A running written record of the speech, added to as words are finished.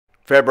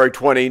February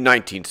 20,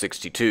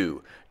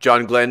 1962.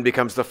 John Glenn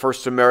becomes the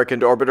first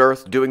American to orbit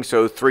Earth, doing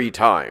so 3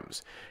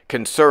 times.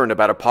 Concern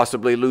about a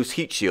possibly loose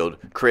heat shield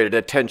created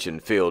a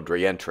tension-filled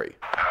re-entry.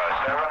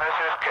 7, this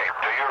is Cape.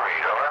 Do you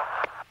read? Over.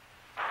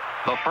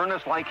 The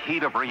furnace-like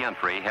heat of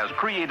re-entry has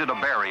created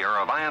a barrier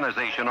of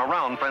ionization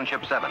around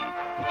Friendship 7,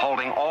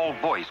 holding all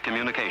voice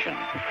communication.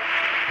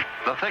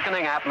 The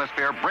thickening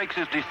atmosphere breaks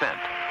his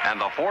descent, and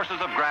the forces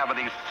of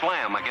gravity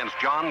slam against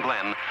John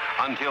Glenn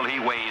until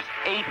he weighs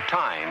 8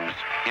 times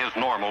his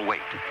normal weight.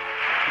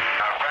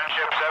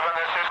 Friendship 7,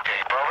 this is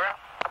Cape. Over.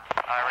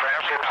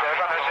 Friendship 7,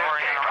 this is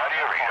Cape. How do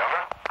you read?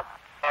 Over.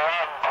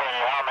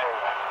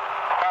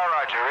 All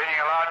right, you're reading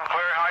you loud and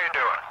clear. How you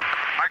doing?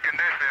 My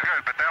condition is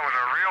good, but that was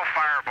a real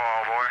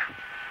fireball, boy.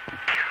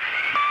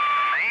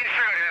 Main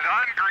chute is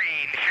on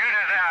green. Chute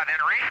is out in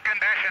reach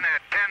condition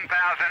at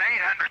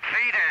 10,800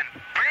 feet and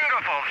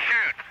beautiful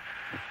chute.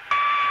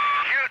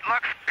 Chute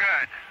looks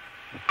good.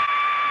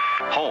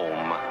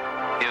 Home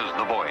is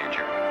the voice.